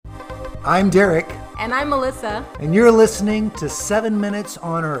I'm Derek. And I'm Melissa. And you're listening to 7 Minutes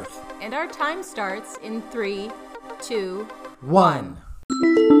on Earth. And our time starts in 3, 2, 1.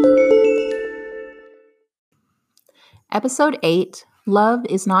 Episode 8, Love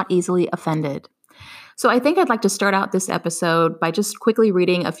is Not Easily Offended. So I think I'd like to start out this episode by just quickly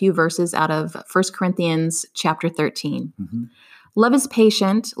reading a few verses out of 1 Corinthians chapter 13. Mm-hmm. Love is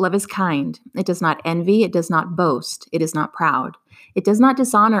patient, love is kind. It does not envy, it does not boast, it is not proud. It does not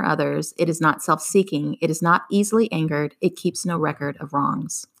dishonor others, it is not self-seeking, it is not easily angered, it keeps no record of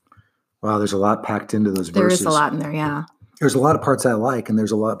wrongs. Wow, there's a lot packed into those verses. There is a lot in there, yeah. There's a lot of parts I like, and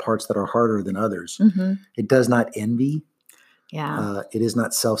there's a lot of parts that are harder than others. Mm-hmm. It does not envy. Yeah. It is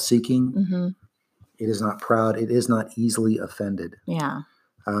not self-seeking. Mm-hmm. It is not proud. It is not easily offended. Yeah.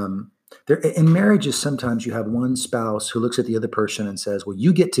 In marriages, sometimes you have one spouse who looks at the other person and says, well,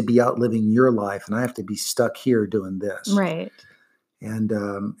 you get to be out living your life, and I have to be stuck here doing this. Right. And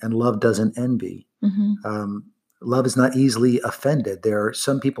love doesn't envy. Mm-hmm. Love is not easily offended. There are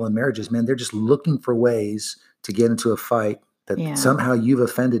some people in marriages, man, they're just looking for ways to get into a fight that somehow you've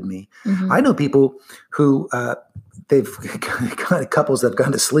offended me. Mm-hmm. I know people who they've got couples that have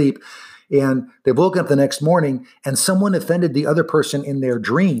gone to sleep and they've woken up the next morning and someone offended the other person in their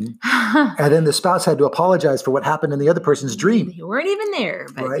dream. And then the spouse had to apologize for what happened in the other person's dream. You weren't even there,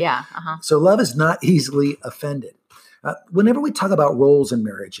 but right? Yeah. Uh-huh. So love is not easily offended. Whenever we talk about roles in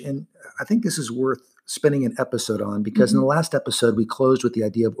marriage, and I think this is worth spending an episode on because in the last episode, we closed with the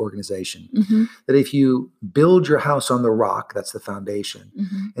idea of organization. Mm-hmm. That if you build your house on the rock, that's the foundation.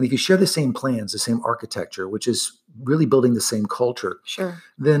 Mm-hmm. And if you share the same plans, the same architecture, which is really building the same culture, Sure.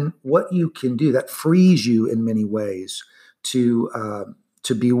 then what you can do, that frees you in many ways to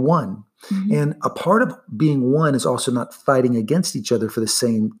be one. Mm-hmm. And a part of being one is also not fighting against each other for the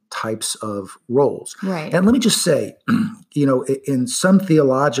same types of roles. Right. And let me just say, in some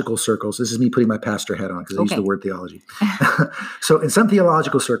theological circles, this is me putting my pastor hat on because I use the word theology. So in some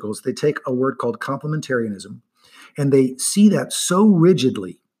theological circles, they take a word called complementarianism and they see that so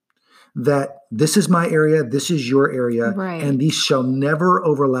rigidly that this is my area, this is your area, right. and these shall never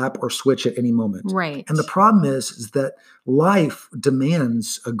overlap or switch at any moment. Right. And the problem is that life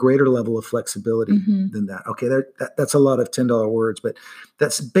demands a greater level of flexibility than that. Okay, that's a lot of $10 words, but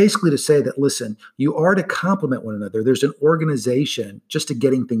that's basically to say that, listen, you are to complement one another. There's an organization just to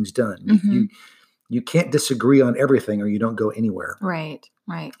getting things done. Mm-hmm. You can't disagree on everything or you don't go anywhere. Right,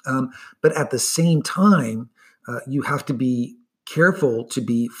 right. But at the same time, you have to be careful to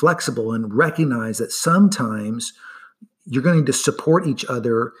be flexible and recognize that sometimes you're going to support each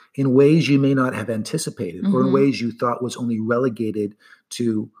other in ways you may not have anticipated or in ways you thought was only relegated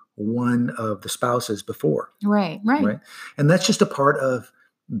to one of the spouses before. Right. And that's just a part of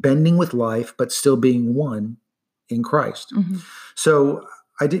bending with life, but still being one in Christ. Mm-hmm. So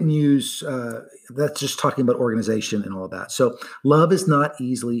I didn't use, that's just talking about organization and all of that. So love is not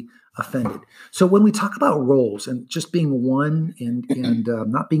easily offended. So when we talk about roles and just being one and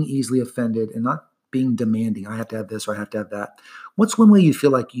not being easily offended and not being demanding, I have to have this or I have to have that. What's one way you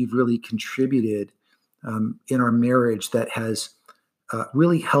feel like you've really contributed in our marriage that has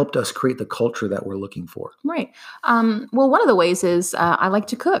really helped us create the culture that we're looking for? Right. Well, one of the ways is I like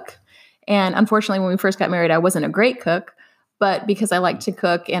to cook. And unfortunately, when we first got married, I wasn't a great cook. But because I like to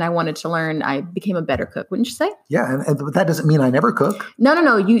cook and I wanted to learn, I became a better cook, wouldn't you say? Yeah, and that doesn't mean I never cook.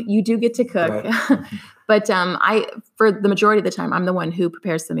 No. You do get to cook. Right. But for the majority of the time, I'm the one who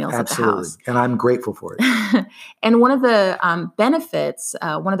prepares the meals at the house. And I'm grateful for it. And one of the benefits,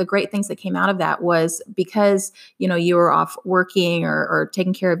 one of the great things that came out of that was because, you were off working or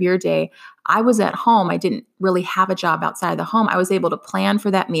taking care of your day, I was at home. I didn't really have a job outside of the home. I was able to plan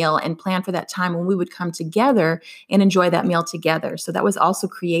for that meal and plan for that time when we would come together and enjoy that meal together. So that was also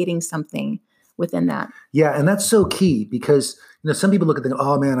creating something within that. Yeah, and that's so key because some people look at the,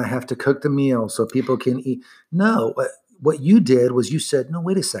 oh man, I have to cook the meal so people can eat. No, what you did was you said, no,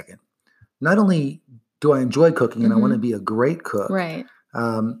 wait a second. Not only do I enjoy cooking and I want to be a great cook, right?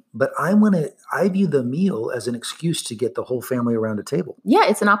 But I view the meal as an excuse to get the whole family around a table. Yeah,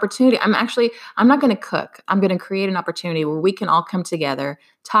 it's an opportunity. I'm not going to cook. I'm going to create an opportunity where we can all come together,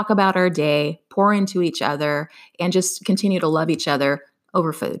 talk about our day, pour into each other, and just continue to love each other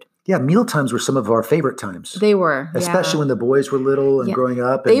over food. Yeah, meal times were some of our favorite times. They were. Especially when the boys were little and growing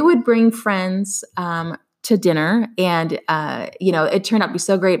up. They would bring friends to dinner. And, it turned out to be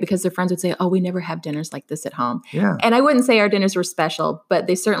so great because their friends would say, oh, we never have dinners like this at home. Yeah. And I wouldn't say our dinners were special, but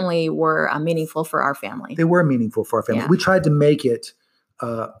they certainly were meaningful for our family. They were meaningful for our family. Yeah. We tried to make it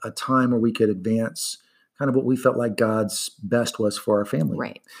a time where we could advance kind of what we felt like God's best was for our family.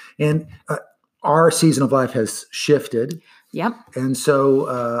 Right. And our season of life has shifted. Yep. And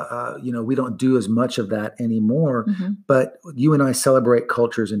so, we don't do as much of that anymore. Hmm. But you and I celebrate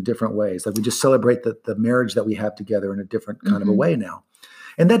cultures in different ways. Like we just celebrate the marriage that we have together in a different kind of a Hmm. way now.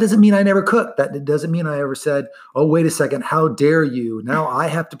 And that doesn't mean I never cooked. That doesn't mean I ever said, "Oh, wait a second, how dare you? Now I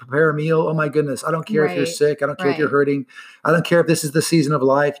have to prepare a meal. Oh my goodness, I don't care if you're Right. sick. I don't care if you're Right. hurting. I don't care if this is the season of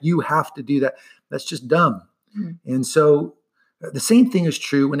life. You have to do that." That's just dumb. Mhm. And so the same thing is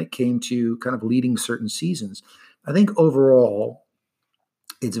true when it came to kind of leading certain seasons. I think overall,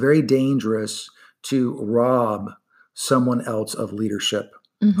 it's very dangerous to rob someone else of leadership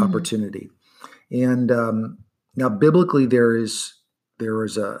Mhm. opportunity. And now, biblically, there is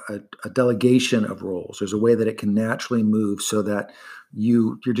a delegation of roles. There's a way that it can naturally move so that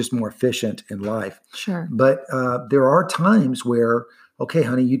you're just more efficient in life. Sure. But there are times where, okay,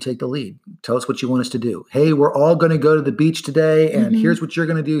 honey, you take the lead. Tell us what you want us to do. Hey, we're all going to go to the beach today, and Mhm. here's what you're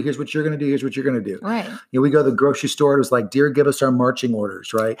going to do. Here's what you're going to do. Here's what you're going to do. Right. We go to the grocery store. It was like, dear, give us our marching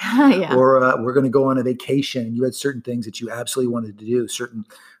orders, right? Yeah. Or we're going to go on a vacation. You had certain things that you absolutely wanted to do, certain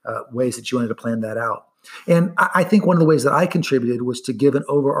ways that you wanted to plan that out. And I think one of the ways that I contributed was to give an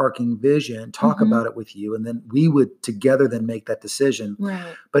overarching vision, talk Mhm. about it with you, and then we would together then make that decision.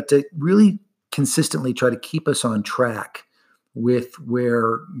 Right. But to really consistently try to keep us on track with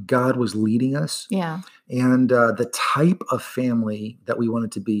where God was leading us Yeah. and the type of family that we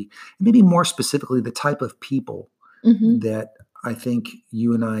wanted to be, and maybe more specifically, the type of people Mhm. that I think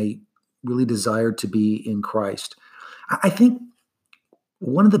you and I really desired to be in Christ. I think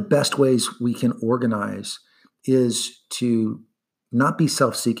one of the best ways we can organize is to not be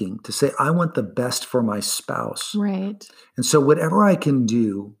self seeking, to say, I want the best for my spouse. Right. And so, whatever I can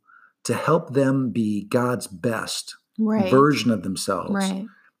do to help them be God's best Right. version of themselves, Right.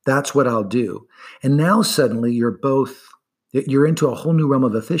 that's what I'll do. And now, suddenly, you're into a whole new realm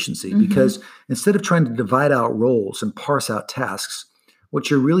of efficiency Mhm. because instead of trying to divide out roles and parse out tasks,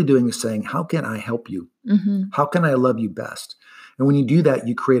 what you're really doing is saying, how can I help you? Mhm. How can I love you best? And when you do that,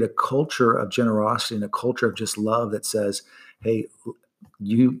 you create a culture of generosity and a culture of just love that says, hey,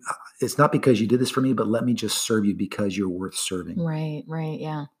 you it's not because you did this for me, but let me just serve you because you're worth serving. Right. Right.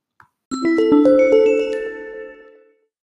 Yeah.